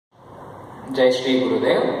Jai Shri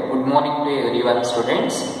Gurudev. Good morning to everyone,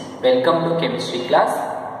 students. Welcome to chemistry class.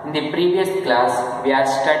 In the previous class, we have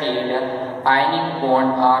studied ionic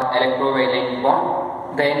bond or electrovalent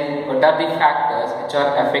bond. Then, what are the factors which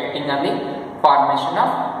are affecting on the formation of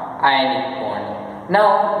ionic bond?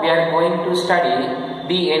 Now, we are going to study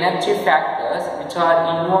the energy factors which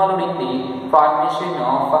are involved in the formation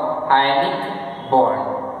of ionic bond.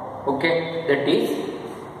 Okay, that is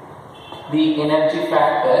the energy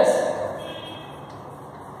factors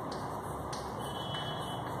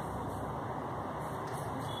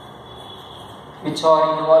which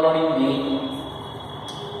are involved in the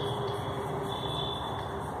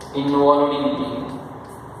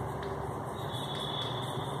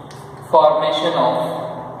formation of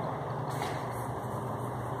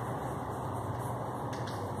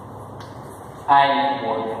ionic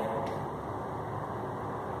bond.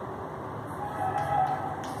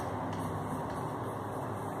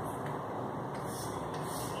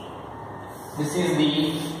 This is the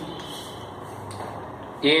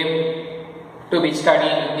aim to be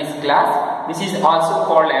studied in this class. This is also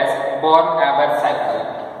called as Born-haber cycle.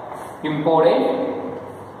 Important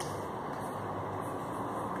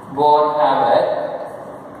Born-haber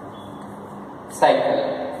cycle.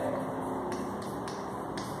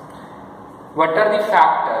 What are the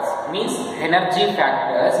factors? Means energy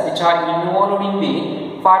factors which are involved in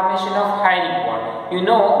the formation of ionic bond. You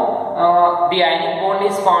know, the ionic bond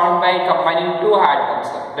is formed by combining two atoms,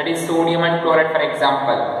 that is sodium and chloride, for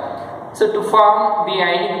example. So to form the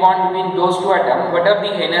ionic bond between those two atoms, what are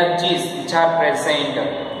the energies which are present,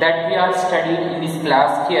 that we are studying in this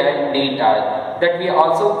class here in detail, that we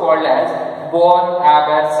also called as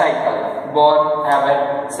Born-haber cycle.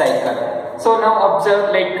 Born-haber cycle. So now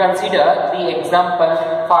observe, consider the example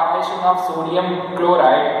formation of sodium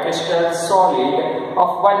chloride crystal solid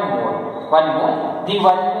of 1 mole. 1 mole. The 1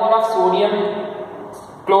 mole of sodium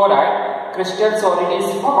chloride crystal solid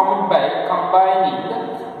is formed by combining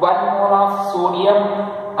 1 mole of sodium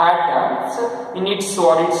atoms in its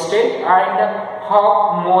solid state and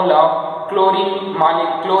half mole of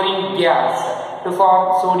chlorine gas to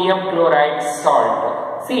form sodium chloride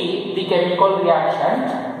salt. See the chemical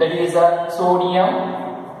reaction, that is a sodium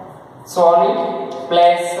solid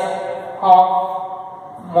plus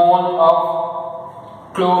half mole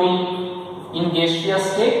of chlorine in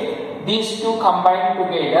gaseous state. These two combined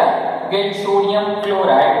together get sodium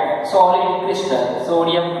chloride solid crystal.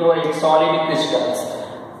 Sodium chloride solid crystals.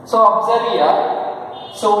 So observe here,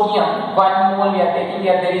 sodium 1 mole we are taking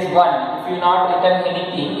here, there is 1. If you not written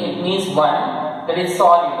anything, it means 1. That is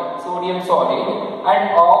solid, sodium solid, and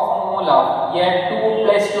half mole of here 2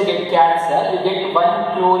 plus to get cancel, you get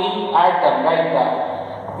 1 chlorine atom, right?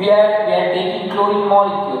 We are taking chlorine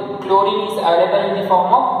molecule. Chlorine is available in the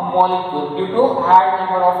form of molecule due to high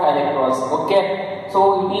number of electrons. Okay,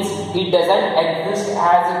 so it doesn't exist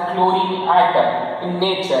as a chlorine atom in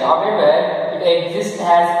nature. However, it exists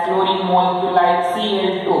as chlorine molecule like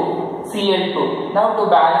Cl2. Now to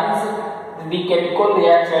balance the chemical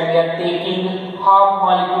reaction, we are taking half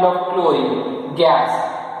molecule of chlorine gas.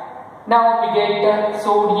 Now we get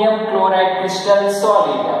sodium chloride crystal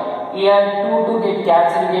solid. Here 2 to get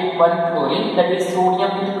cancel, get 1 chlorine, that is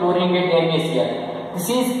sodium with chlorine get NaCl. This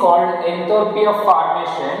is called enthalpy of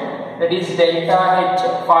formation, that is delta H,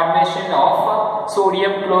 formation of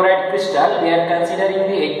sodium chloride crystal. We are considering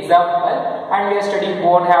the example and we are studying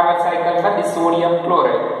Born-haber cycle for the sodium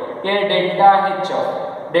chloride. Here delta H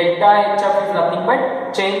is nothing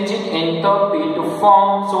but change in enthalpy to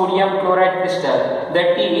form sodium chloride crystal,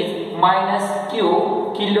 that is minus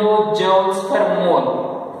Q kilojoules per mole.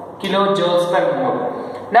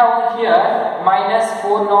 Now here minus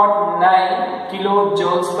 409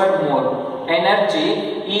 kilojoules per mole. Energy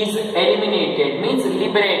is eliminated, means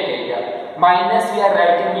liberated. Minus we are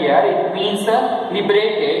writing here, it means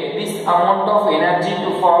liberated this amount of energy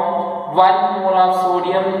to form 1 mole of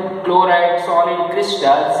sodium chloride solid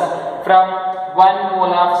crystals from 1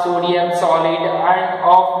 mole of sodium solid and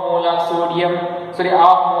half mole of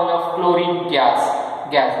chlorine gas.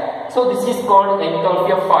 So this is called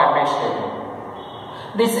enthalpy of formation.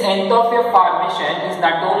 This enthalpy of formation is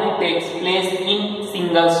not only takes place in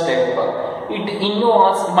single step, it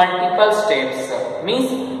involves multiple steps.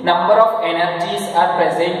 Means number of energies are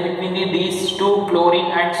present between these two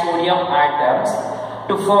chlorine and sodium atoms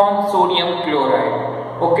to form sodium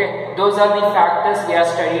chloride. Okay, those are the factors we have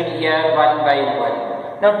studied here one by one.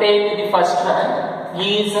 Now take the first one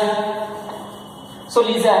is, so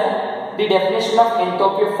listen, the definition of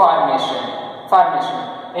enthalpy of formation.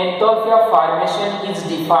 Enthalpy of formation is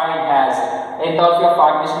defined as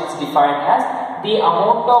the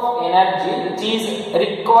amount of energy which is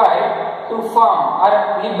required to form or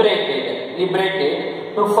liberated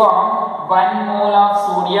to form 1 mole of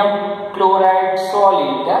sodium chloride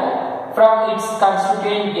solid from its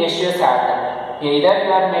constituent gaseous atom. Either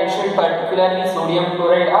you are mentioned particularly sodium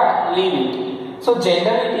chloride or leave it. So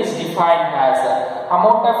generally it is defined as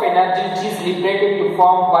amount of energy which is liberated to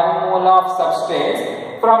form 1 mole of substance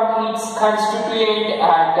from its constituent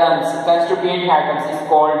atoms. Constituent atoms is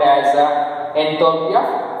called as enthalpy of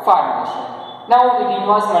formation. Now it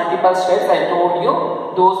involves multiple steps. I told you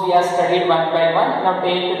those we have studied one by one. Now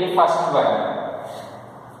take the first one.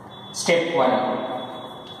 Step 1.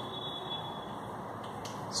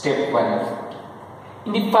 Step 1.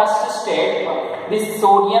 In the first step, this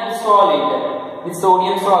sodium solid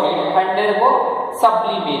undergo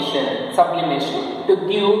sublimation to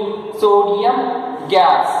give sodium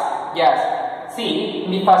gas. See,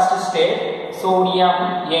 in the first step, sodium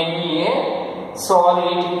Na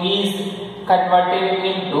solid is converted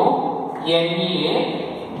into Na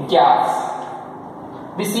gas.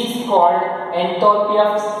 This is called enthalpy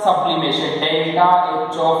of sublimation, delta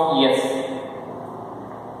H of S.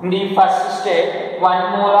 In the first step,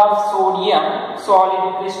 1 mole of sodium solid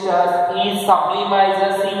crystals is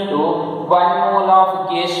sublimizes into 1 mole of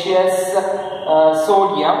gaseous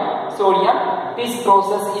sodium. This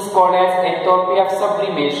process is called as enthalpy of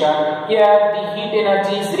sublimation. Here the heat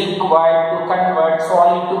energy is required to convert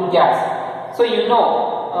solid to gas. So you know,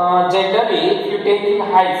 generally if you take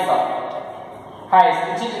ice,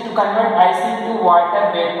 which is to convert ice into water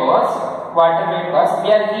vapors, we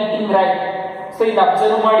are heating, right? So ಇದು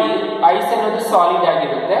observe ಮಾಡಿ ice ಅನ್ನೋದು solid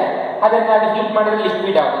ಆಗಿರುತ್ತೆ, ಅದನ್ನ ನಾವು heat ಮಾಡಿದ್ರೆ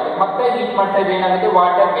liquid ಆಗುತ್ತೆ, ಮತ್ತೆ heat ಮಾಡ್ತಾ ಇದ್ರೆ ಏನಾಗುತ್ತೆ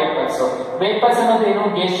ವಾಟರ್ ವೇಪರ್ಸ್ ಅನ್ನೋದು ಏನು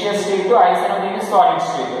ಗೇಷಿಯಸ್ ಸ್ಟೇಟ್, ಐಸ್ ಅನ್ನೋದು ಏನು ಸಾಲಿಡ್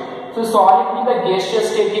ಸ್ಟೇಟ್. ಸೊ ಸಾಲಿಡ್ ನಿಂದ ಗೇಷಿಯಸ್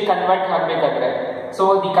ಸ್ಟೇಟ್ ಗೆ ಕನ್ವರ್ಟ್ ಆಗಬೇಕಾದ್ರೆ, so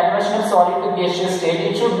the conversion of solid to gaseous state,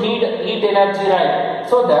 it should need heat energy, right?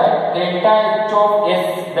 So that delta H of S,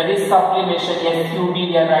 that is sublimation, SQB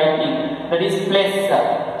we are writing, that is plus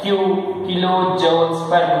Q kilojoules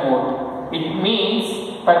per mole. It means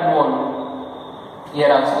per mole.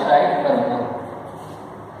 Here also write per mole.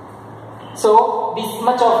 So this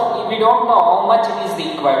much of, we don't know how much it is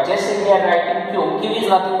required, just we are writing Q is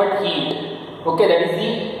nothing but heat. Okay, that is the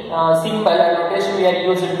symbol and notation we are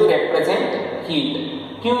using to represent heat.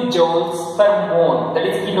 Q joules per mole, that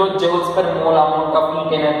is kilojoules per mole amount of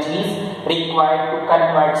heat energy is required to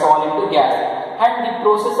convert solid to gas. And the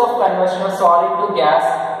process of conversion of solid to gas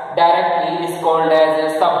directly is called as a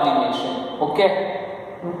sublimation. Okay,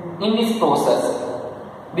 in this process,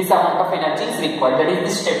 this amount of energy is required. That is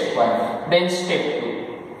the step 1. Then step 2.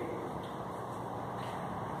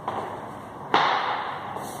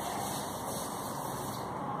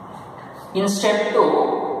 In step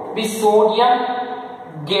 2, the sodium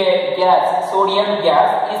gas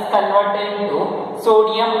is converted into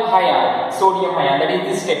sodium ion. That is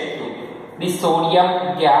the step 2. The sodium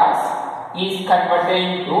gas is converted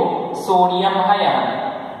into sodium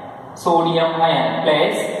ion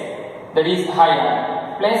plus, that is ion,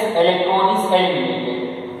 plus electron is eliminated.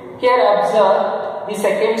 Here observe the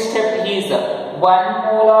second step is 1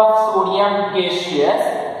 mole of sodium gaseous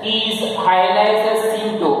is ionized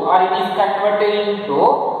into, or it is converted into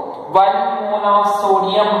 1 mole of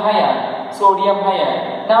sodium ion.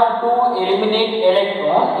 Now to eliminate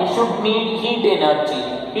electron, it should need heat energy,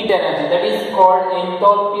 that is called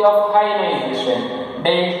enthalpy of ionization,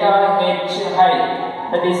 delta H high,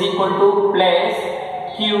 that is equal to plus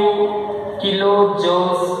Q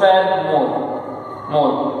kilojoules per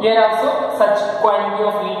mole. Here also such quantity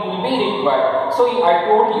of heat will be required. So I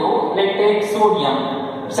told you, let's take sodium.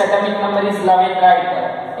 Its atomic number is 11, right?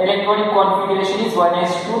 Electronic configuration is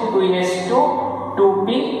 1s2, 2s2,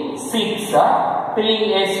 2p6,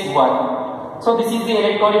 3s1. So this is the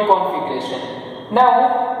electronic configuration.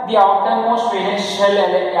 Now the outermost valence shell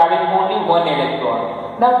having only 1 electron.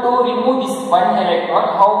 Now to remove this 1 electron,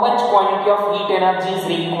 how much quantity of heat energy is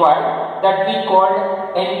required? That we call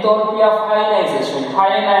enthalpy of ionization.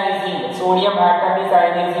 Ionizing, sodium atom is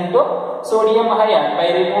ionizing to sodium ion by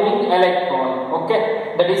removing electron. Okay,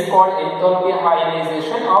 that is called enthalpy of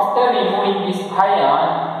ionization. After removing this ion,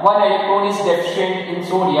 1 electron is deficient in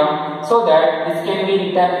sodium, so that this can be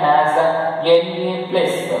written as Na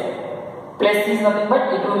plus. Plus is nothing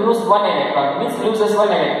but it will lose 1 electron, means loses 1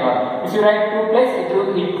 electron. If you write 2 plus, it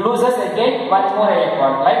loses again 1 more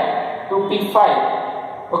electron, like 2p5.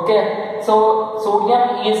 Okay, so sodium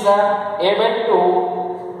is able to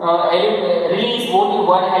release only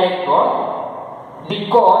 1 electron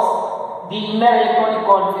because the inner electronic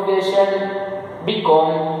configuration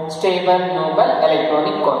become stable noble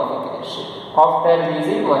electronic configuration after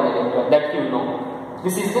releasing 1 electron. That you know.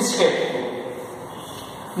 This is the step 2.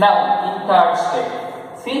 Now in third step,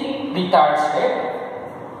 see the third step,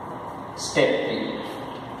 step 3.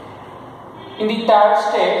 In the third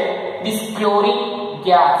step, this chlorine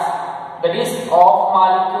gas, that is off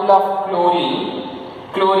molecule of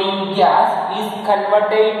chlorine gas is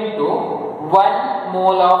converted into 1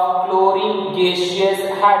 mole of chlorine gaseous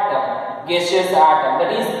atom,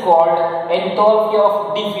 that is called enthalpy of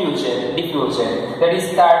diffusion. That is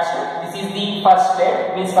third step. This is the first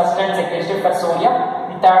step, means first and second step for sodium.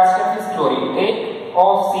 The third step is chlorine. Take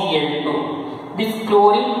of Cl2. This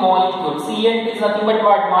chlorine molecule, Cl2 is nothing but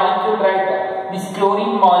what? Molecule, right? This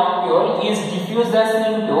chlorine molecule is diffused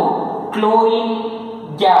into chlorine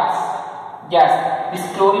gas. This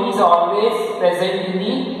chlorine is always present in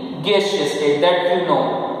the gaseous state, that you know.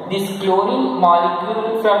 This chlorine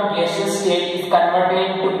molecule from gaseous state is converted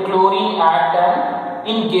into chlorine atom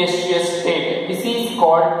in gaseous state. This is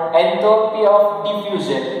called enthalpy of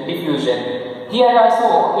diffusion. Here also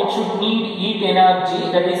it should need heat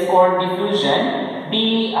energy, that is called diffusion,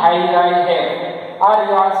 DIIF, or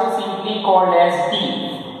also simply called as D,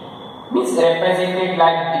 means represented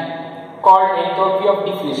like D, called enthalpy of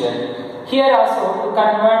diffusion. Here also to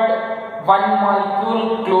convert 1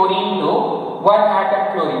 molecule chlorine to 1 atom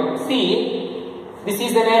chlorine. See, this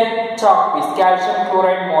is a chalk piece, calcium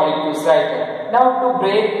chloride molecules, right? Now to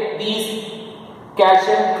break these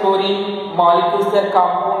calcium chlorine molecules, that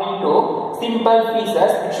compound into simple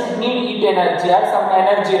pieces, it should need heat energy or some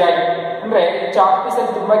energy, right? Andre chalk piece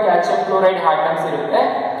ಅಲ್ಲಿ ತುಂಬಾ calcium chloride atoms ಇರುತ್ತೆ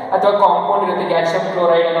ಅಥವಾ compound ಇರುತ್ತೆ, calcium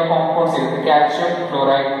chloride ಅನ್ನೋ compounds ಇರುತ್ತೆ, calcium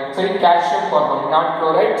carbonate, not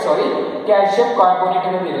chloride, calcium carbonate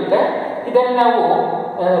ಅನ್ನೋದು ಇರುತ್ತೆ. ಇದನ್ನು ನಾವು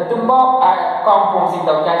ತುಂಬಾ ಕಾಂಪೌಂಡ್ಸ್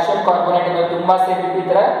ಇದ್ದಾವೆ, ಕ್ಯಾಲ್ಸಿಯಂ ಕಾರ್ಬೋನೇಟ್ ಅನ್ನೋದು ತುಂಬಾ ಸೇರಿಬಿಟ್ಟು ಈ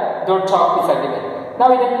ತರ ದೊಡ್ಡ ಚಾಕ್ ಪೀಸ್ ಆಗಿದೆ.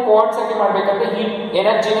 ನಾವು ಇದನ್ನು ಪಾಟ್ಸ್ ಆಗಿ ಮಾಡಬೇಕಂದ್ರೆ ಹೀಟ್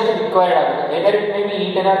ಎನರ್ಜಿ ಅನ್ನೋದು ರಿಕ್ವೈರ್ಡ್ ಆಗುತ್ತೆ. Whether it may be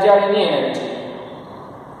heat energy R any energy,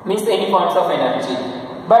 means any forms of energy.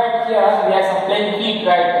 But here we are supplying heat,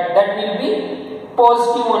 right? That will be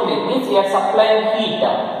positive only, means we are supplying heat,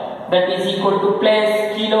 that is equal to plus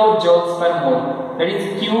kilojoules per mole, that is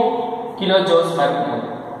Q kilojoules per mole.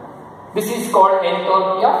 This is called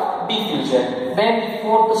enthalpy of diffusion. Then the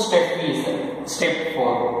fourth step is step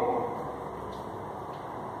 4.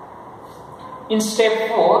 In step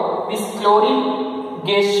 4, this chlorine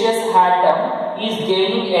gaseous atom is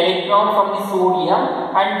gaining electron from the sodium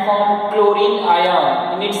and form chlorine ion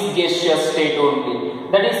in its gaseous state only.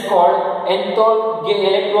 That is called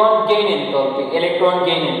electron gain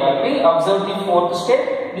enthalpy. Observe the fourth step.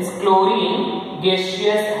 This chlorine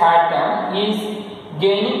gaseous atom is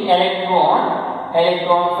gaining electron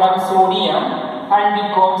from sodium and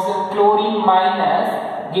becomes chlorine minus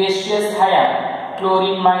gaseous ion.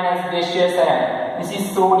 This is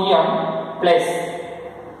sodium plus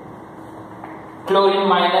chlorine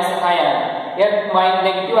minus ion. Here my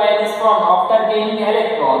negative ion is formed after gaining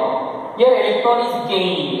electron. Here electron is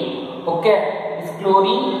gaining. Okay, this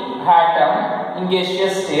chlorine atom in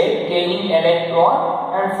gaseous state gaining electron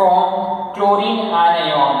and form chlorine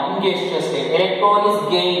anion in gaseous state. Electron is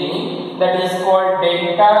gaining, that is called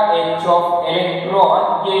delta H of electron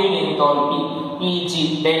gain enthalpy, Eg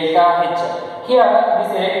delta H. Here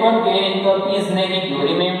this electron gain enthalpy is negative.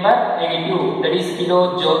 Remember, negative, that is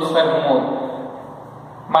kilojoules per mole.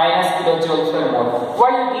 Minus kilojoules per mole.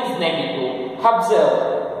 Why it is negative? Observe.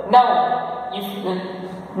 Now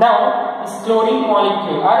this chlorine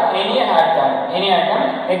molecule or any atom.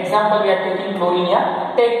 Example, we are taking chlorine here.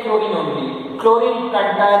 Take chlorine only. Chlorine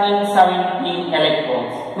containing 17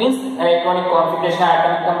 electrons. Means electronic configuration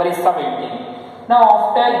atom number is 17. Now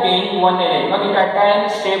after gaining 1 electron, it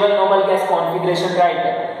contains stable noble gas configuration, right?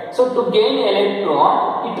 So to gain electron,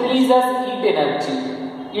 it releases heat energy.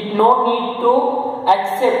 It no need to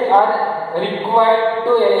accept or required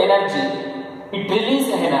to energy. It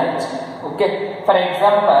releases energy. Okay. For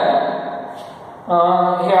example,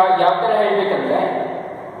 here ಯಾವ ತರ ಹೇಳಬೇಕಂದ್ರೆ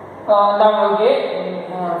ನಮಗೆ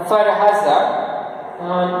fur ಹಜಾರ್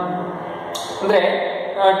ಅಂದ್ರೆ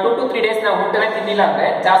 2 to 3 days ನಾವು ಊಟನೇ ತಿನ್ನಿಲ್ಲ ಅಂದ್ರೆ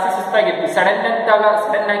ಜಾಸ್ತಿ ಸುಸ್ತಾಗಿರ್ತೀವಿ.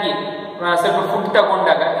 ಸಡನ್ ಆಗಿ ಸ್ವಲ್ಪ ಫುಡ್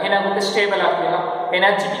ತಗೊಂಡಾಗ ಏನಾಗುತ್ತೆ, ಸ್ಟೇಬಲ್ ಆಗ್ತೀವಿ,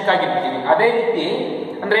 ಎನರ್ಜೆಟಿಕ್ ಆಗಿರ್ತೀವಿ. ಅದೇ ರೀತಿ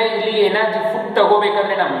ಅಂದ್ರೆ ಇಲ್ಲಿ ಎನರ್ಜಿ ಫುಡ್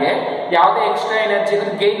ತಗೋಬೇಕಂದ್ರೆ ನಮ್ಗೆ ಯಾವುದೇ ಎಕ್ಸ್ಟ್ರಾ ಎನರ್ಜಿ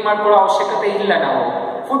ಗೇನ್ ಮಾಡ್ಕೊಳ್ಳೋ ಅವಶ್ಯಕತೆ ಇಲ್ಲ. ನಾವು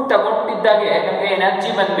ಫುಡ್ ತಗೊಂಡಿದ್ದಾಗೆ ನಮಗೆ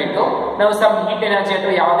ಎನರ್ಜಿ ಬಂದ್ಬಿಟ್ಟು ನಾವು ಸಮ್ ಹೀಟ್ ಎನರ್ಜಿ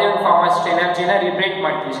ಅಥವಾ ಯಾವುದೇ ಒಂದು ಫಾರ್ಮ್ ಅಷ್ಟು ಎನರ್ಜಿನ ರಿಬ್ರೇಟ್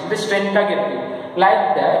ಮಾಡ್ತೀವಿ, ಅಂದ್ರೆ ಸ್ಟ್ರೆಂತ್ ಆಗಿರ್ತೀವಿ.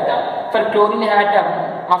 Like that, for chlorine atom,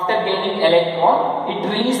 after gaining electron, it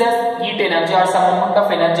releases heat energy or some amount of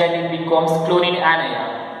energy and it becomes chlorine anion.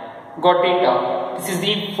 Got it? This is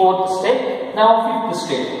the fourth step. Now fifth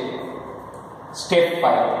step. Step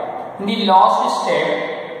 5. In the last step,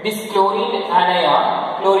 this chlorine anion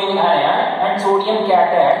and sodium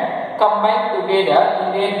cation combine together in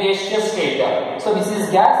their gaseous state. So this is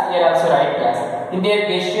gas, here also write gas. In their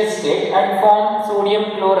gaseous state and form sodium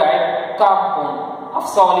chloride compound of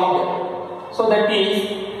solid. So that is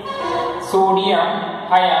sodium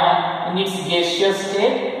ion in its gaseous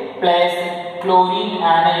state plus chlorine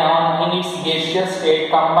anion in its gaseous state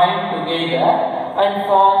combined together and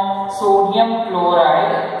form sodium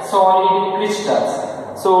chloride solid crystals.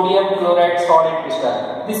 Sodium chloride solid crystal.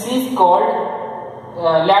 This is called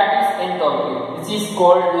lattice enthalpy. This is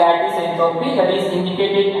called lattice enthalpy, that is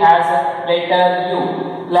indicated as letter U.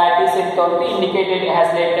 Lattice enthalpy indicated as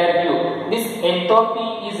letter U. This enthalpy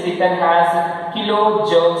is written as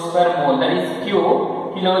kilojoules per mole, that is Q,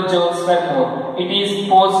 kilojoules per mole. It is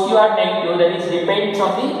positive or negative, that is depends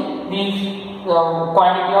on the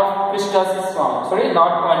quantity of crystals is formed. Sorry,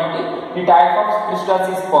 not quantity, the type of crystals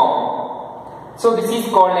is formed. So this is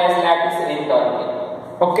called as lattice enthalpy.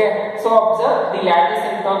 Okay, so observe the lattice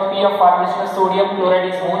enthalpy of formation of sodium chloride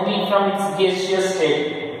is only from its gaseous state.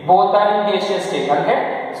 Both are in gaseous state. Okay,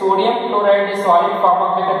 sodium chloride is solid form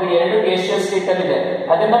ಆಗಬೇಕಾದ್ರೆ ಎರಡು gaseous state ಅಲ್ಲಿ ಇದೆ.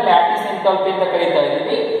 ಅದನ್ನ lattice enthalpy ಅಂತ ಕರೀತಾ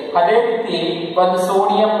ಇದ್ದೀವಿ. ಅದೇ ರೀತಿ ಒಂದು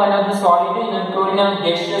ಸೋಡಿಯಂ ಅನ್ನೋದು ಸಾಲಿಡ್, ಇನ್ನೊಂದು ಕ್ಲೋರಿನ್ ಅನ್ನೋದು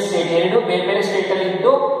gaseous state, ಎರಡು ಬೇರೆ ಬೇರೆ ಸ್ಟೇಟ್ ಅಲ್ಲಿ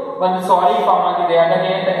ಇದ್ದು ಒಂದು ಸಾಲಿಡ್ ಫಾರ್ಮ್ ಆಗಿದೆ. ಅದನ್ನ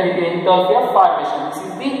ಏನಂತ ಕರೀತೀವಿ? Enthalpy of formation. This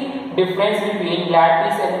is the difference between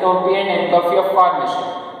lattice enthalpy and enthalpy of formation.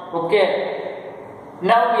 Okay.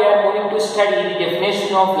 Now we are going to study the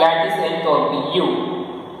definition of lattice enthalpy U.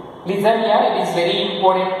 Listen here, it is very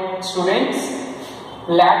important, students.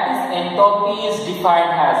 Lattice enthalpy is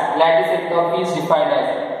defined as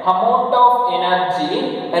amount of energy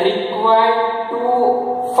required to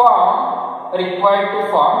form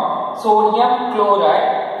sodium chloride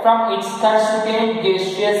from its constituent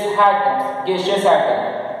gaseous atom.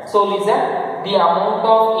 So listen, the amount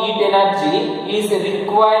of heat energy is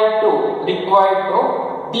required to degrade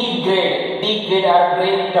or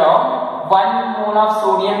break down 1 mole of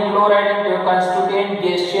sodium chloride into constituent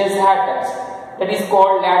gaseous atoms. That is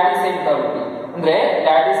called lattice enthalpy. ಅಂದ್ರೆ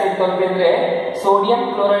lattice enthalpy ಅಂದ್ರೆ sodium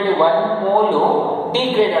chloride 1 mole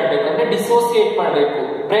degrade ಆಗಬೇಕು, ಅಂದ್ರೆ dissociate ಮಾಡಬೇಕು,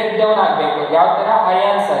 break down ಆಗಬೇಕು. ಯಾವ ತರ?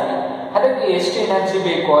 Ions ಆಗಿ. ಅದಕ್ಕೆ ಎಷ್ಟು ಎನರ್ಜಿ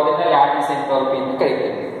ಬೇಕು ಅದನ್ನ ಲ್ಯಾಟಿಸ್ ಎಂಥಾಲ್ಪಿ ಅಂತ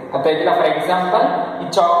ಕರೀತೀವಿ. ಅರ್ಥ ಆಯ್ತಲ್ಲ? ಫಾರ್ ಎಕ್ಸಾಂಪಲ್, ಈ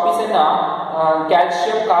ಚಾಕ್ ಪೀಸ್ ಅನ್ನ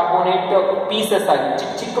ಕ್ಯಾಲ್ಸಿಯಂ ಕಾರ್ಬೋನೇಟ್ ಪೀಸಸ್ ಆಗಿ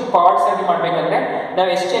ಚಿಕ್ಕ ಚಿಕ್ಕ ಪಾರ್ಟ್ಸ್ ಆಗಿ ಮಾಡ್ಬೇಕಂದ್ರೆ ನಾವು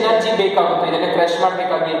ಎಷ್ಟು ಎನರ್ಜಿ ಬೇಕಾಗುತ್ತೆ, ಇದನ್ನ ಕ್ರಶ್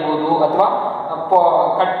ಮಾಡ್ಬೇಕಾಗಿರ್ಬೋದು ಅಥವಾ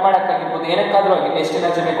ಕಟ್ ಮಾಡಕ್ಕಾಗಿರ್ಬೋದು, ಏನಕ್ಕಾದ್ರೂ ಆಗಿದೆ, ಎಷ್ಟು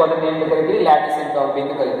ಎನರ್ಜಿ ಬೇಕು ಅದನ್ನ ಏನು ಕರಿತೀವಿ? ಲ್ಯಾಟಿಸ್ ಎಂಥಾಲ್ಪಿ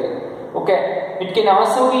ಅಂತ ಕರಿತೀವಿ. Okay, it can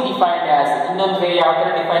also be defined as, ಇನ್ನೊಂದು ವೇ ಯಾವ ತರ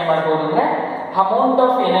ಡಿಫೈನ್ ಮಾಡಬಹುದು ಅಂದ್ರೆ amount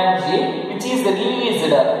of energy which is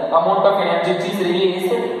released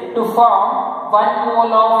to form 1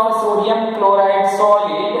 mole of sodium chloride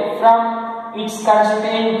solid from its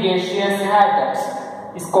constituent gaseous atoms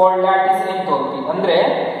is called lattice enthalpy. ಅಂದ್ರೆ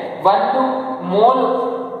 1 mole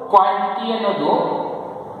quantity ಅನ್ನೋದು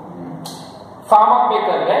form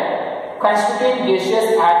ಆಗಬೇಕಾದ್ರೆ constituent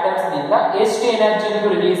gaseous atoms ನಿಂದ ಎಷ್ಟು ಎನರ್ಜಿ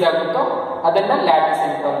ರಿಲೀಸ್ ಆಗುತ್ತೋ ಅದನ್ನ lattice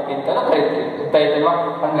enthalpy ಅಂತ ಕರೀತೀವಿ. ಗೊತ್ತಾಯ್ತಲ್ವಾ?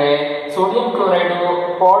 ಅಂದ್ರೆ ಸೋಡಿಯಂ ಕ್ಲೋರೈಡ್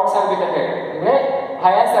ಪಾಟ್ಸ್ ಆಗ್ಬೇಕಂದ್ರೆ ಅಂದ್ರೆ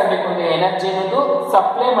ಅಯಾನ್ಸ್ ಆಗ್ಬೇಕು ಅಂದ್ರೆ ಎನರ್ಜಿ ಅನ್ನೋದು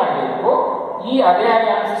ಸಪ್ಲೈ ಮಾಡಬೇಕು. ಈ ಅದೇ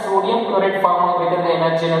ಅಯಾನ್ಸ್ ಸೋಡಿಯಂ ಕ್ಲೋರೈಡ್ ಫಾರ್ಮ್ ಆಗಬೇಕಂದ್ರೆ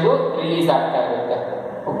ಎನರ್ಜಿ ಅನ್ನೋದು ರಿಲೀಸ್ ಆಗ್ತಾ ಇರುತ್ತೆ.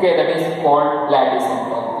 Okay, that is called lattice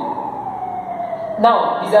enthalpy. Now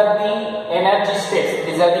these are the energy states.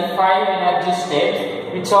 These are the 5 energy states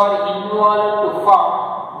which are involved to form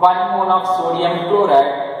 1 mole of sodium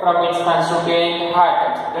chloride from its constituent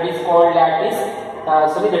atoms. That is called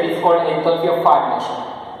enthalpy of formation.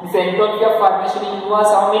 This enthalpy of formation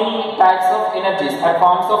involves how many types of energies or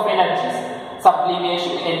forms of energies?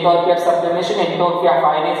 Sublimation, enthalpy of sublimation, enthalpy of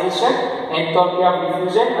ionization, enthalpy of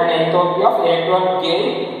diffusion, and enthalpy of electron gain.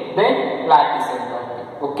 Then lattice enthalpy.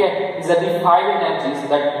 Okay, these are the 5 energies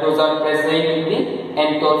that those are present in the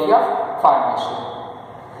enthalpy of formation.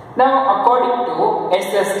 Now, according to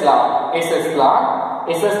SS law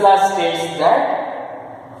states that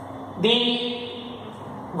the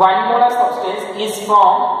 1 mole of substance is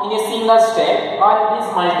formed in a single step or in these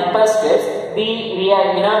multiple steps. The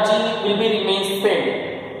energy will be remains same.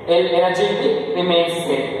 Energy will remain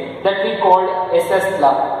same. That we called SS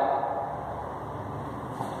law.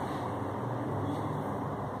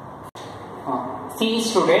 See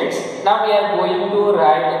students, now we are going to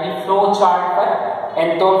write the flow chart for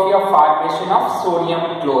enthalpy of formation of sodium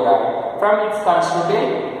chloride from its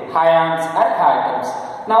constituent ions or atoms.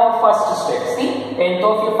 Now first step, see,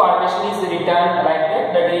 enthalpy of formation is written like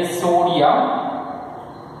that is sodium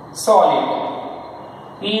solid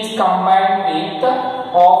is combined with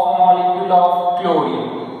half molecule of chlorine.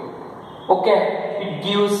 Okay, it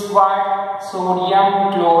gives what? Sodium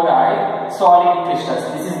chloride solid crystals.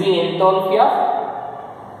 This is the enthalpy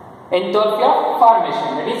of formation,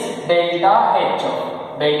 that is delta H.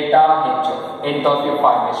 delta HF, enthalpy of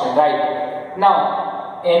formation, right? Now,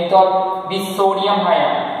 this sodium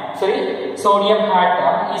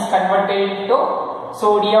atom is converted into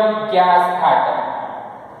sodium gas atom,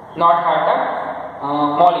 not atom,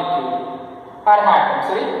 molecule or atom.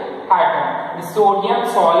 The sodium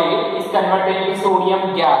solid is converted into sodium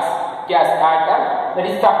gas atom, that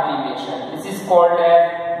is sublimation. This is called as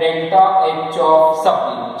delta H of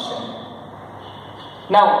sublimation.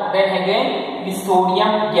 Now, then again, the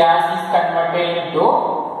sodium gas is converted into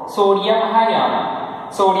sodium ion.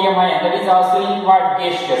 That is also in what?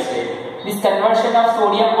 Gaseous state. This conversion of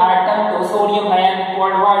sodium atom to sodium ion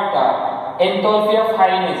called what? Enthalpy of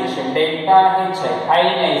ionization, delta H,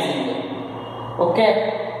 ionizing it. Okay.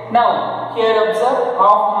 Now, here observe,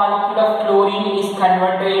 half molecule of chlorine is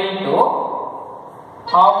converted into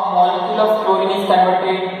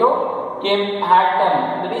an atom,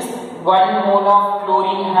 that is 1 mole of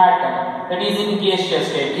chlorine atom, that is in gaseous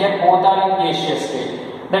state. Here both are in gaseous state.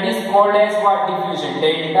 That is called as what? Diffusion,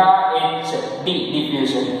 delta H,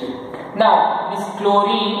 diffusion. Now, this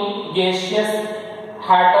chlorine gaseous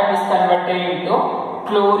atom is converted into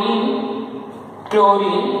chlorine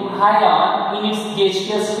ion in its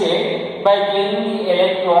gaseous state by gaining the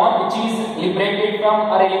electron which is liberated from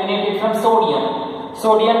or eliminated from sodium.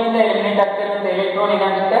 Sodium in the eliminate ಆಗ್ತಿರೋ electron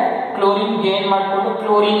ಏನಾಗುತ್ತೆ? Chlorine gain ಮಾಡಿಕೊಂಡು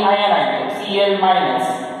chlorine ion ಆಯ್ತು, Cl minus.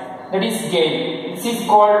 That is gain. This is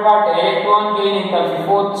called what? Electron gain enthalpy.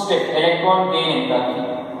 Fourth step, electron gain enthalpy.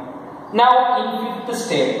 Now in fifth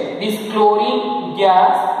step, this chlorine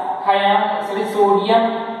gas ion, sodium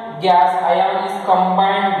gas ion is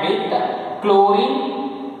combined with chlorine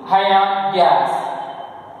ion gas.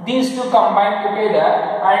 These two combine together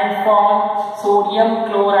and form sodium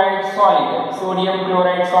chloride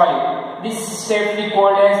solid. This step we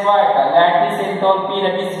call as what? Lattice enthalpy,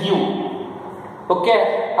 that is U. Okay,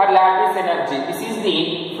 or lattice energy. This is the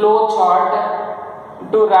flow chart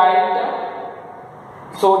to write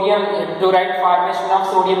formation of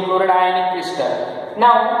sodium chloride ionic crystal.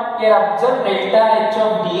 Now, here observe delta H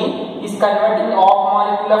of D is converting half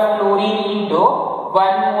molecule of chlorine into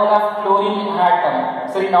 1 mole of chlorine atom.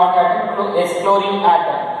 Chlorine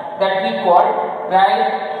atom. That we call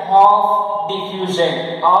half diffusion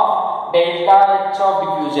of delta H of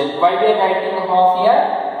diffusion. Why we are writing half here?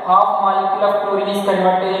 Half molecule of chlorine is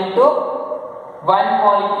converted into 1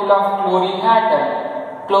 molecule of chlorine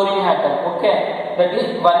atom. Okay, that is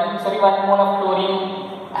 1 mole of chlorine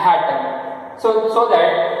atom. So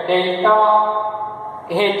that delta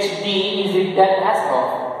HD is written as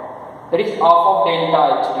half. That is half of delta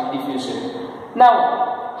H diffusion. Now,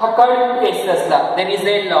 according to SS law, there is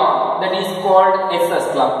a law that is called SS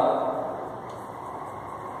law.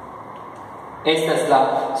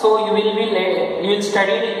 So you will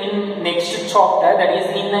study in next chapter, that is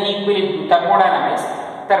in equilibrium thermodynamics.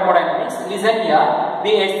 Listen here,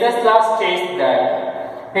 the SS law states that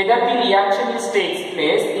whether the reaction takes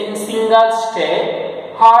place in single state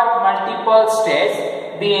or multiple states,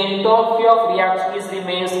 the enthalpy of reaction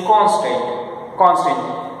remains constant.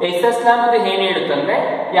 SS law ಅನ್ನೋದು ಏನು ಹೇಳುತ್ತಂದ್ರೆ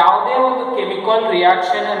ಯಾವುದೇ ಒಂದು chemical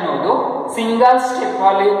reaction ಅನ್ನೋದು single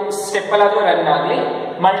step ಅಲ್ಲಾದ್ರೂ run ಆಗಲಿ,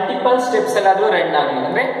 multiple steps ಅಲ್ಲಾದ್ರೂ run ಆಗಲಿ,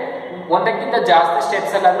 ಅಂದ್ರೆ ಒಂದಕ್ಕಿಂತ ಜಾಸ್ತಿ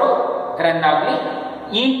ಸ್ಟೆಪ್ಸ್ ಅಲ್ಲಾದ್ರೂ ರನ್ ಆಗಲಿ,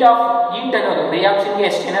 ಹೀಟ್ ಅನ್ನೋದು ರಿಯಾಕ್ಷನ್ಗೆ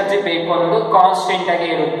ಎಷ್ಟು ಎನರ್ಜಿ ಬೇಕು ಅನ್ನೋದು ಕಾನ್ಸ್ಟೆಂಟ್ ಆಗಿ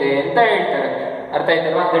ಇರುತ್ತೆ ಅಂತ ಹೇಳ್ತಾರೆ. ಅರ್ಥ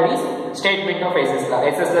ಆಯ್ತಲ್ವಾ? That is statement of SS law.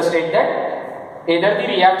 SS law state that either the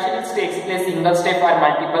reaction takes place single step or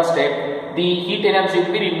multiple step, the heat energy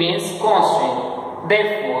remains constant.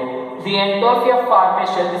 Therefore, the enthalpy of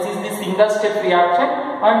formation, this is the single step reaction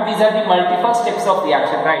and these are the multiple steps of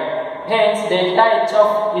reaction, right? Hence, delta H of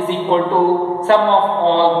is equal to sum of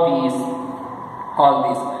all these.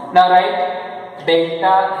 Now write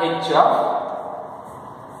delta H of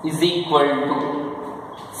is equal to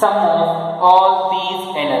sum of all these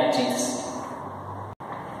energies.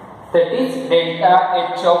 That is delta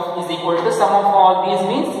H of is equal to sum of all these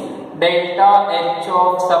means delta H of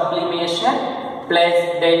sublimation plus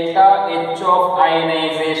delta H of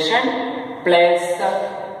ionization plus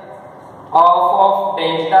half of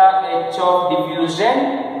delta H of diffusion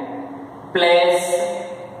plus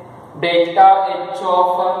delta H of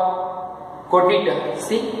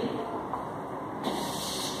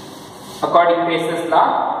according to SS law,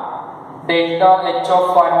 delta H of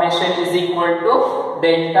formation is equal to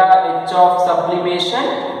delta H of sublimation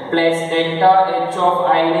plus delta H of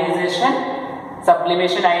ionization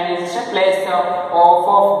plus half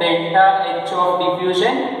of delta H of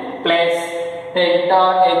diffusion plus delta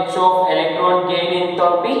H of electron gain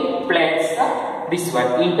enthalpy plus this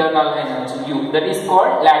one internal energy U, that is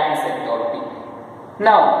called lattice enthalpy.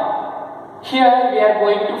 Now Here we are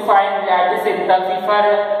going to find lattice enthalpy for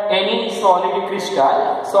any solid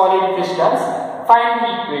crystals. Find the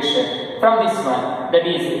equation from this one, that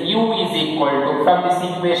is U is equal to, from this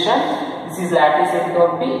equation, this is lattice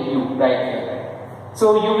enthalpy U right here. So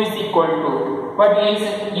U is equal to, what is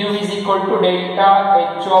U is equal to delta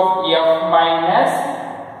H of F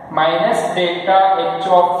minus delta H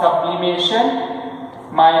of sublimation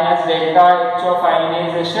minus delta H of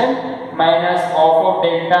ionization minus half of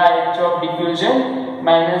delta H of diffusion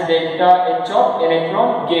minus delta H of electron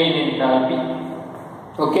gain enthalpy.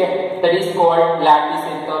 Okay, that is called lattice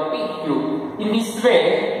enthalpy U. In this way,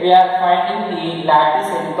 we are finding the lattice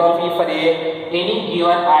enthalpy for any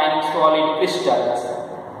given ionic solid crystals.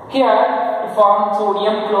 Here, to form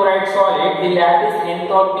sodium chloride solid, the lattice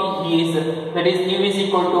enthalpy is, that is U is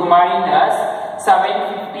equal to minus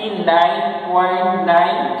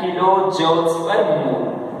 759.9 kilojoules per mole.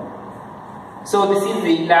 So this is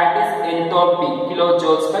the lattice enthalpy,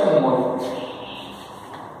 kilojoules per mole.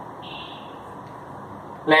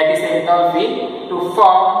 Lattice enthalpy to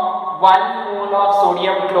form 1 mole of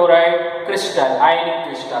sodium chloride crystal, ionic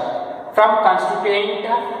crystal, from constituent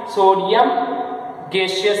sodium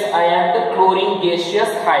gaseous ion to chlorine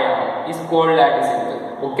gaseous ion is called lattice enthalpy.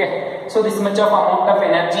 Okay, so this much of amount of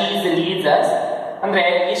energy is released. ಅಂದ್ರೆ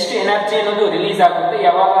ಇಷ್ಟು energy ಅನ್ನೋದು release ಆಗುತ್ತೆ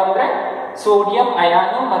ಯಾವಾಗ ಅಂದ್ರೆ sodium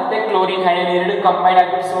ಅಯಾನು ಮತ್ತೆ chlorine ion ಎರಡು combine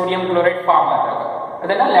ಆಗಿಬಿಟ್ಟು sodium chloride form ಆದಾಗ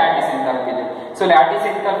ಅದನ್ನ ಲ್ಯಾಟಿಸ್ ಎಂಥಾಲ್ಪಿ ಇದೆ. So lattice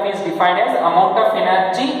enthalpy is defined as amount of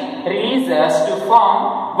energy releases to form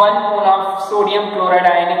 1 mole of sodium chloride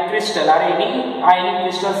ionic crystal or any ionic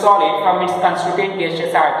crystal solid from its constituent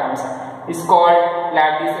gaseous atoms is called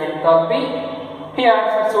lattice enthalpy. Here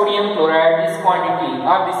for sodium chloride, this quantity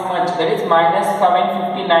or this much, that is minus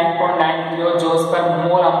 759.9 kilojoules per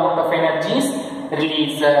mole amount of energy is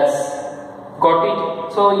releases. Got it?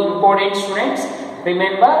 So important students,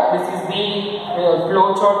 remember this is the flow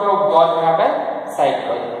chart of Born-haber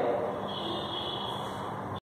cycle.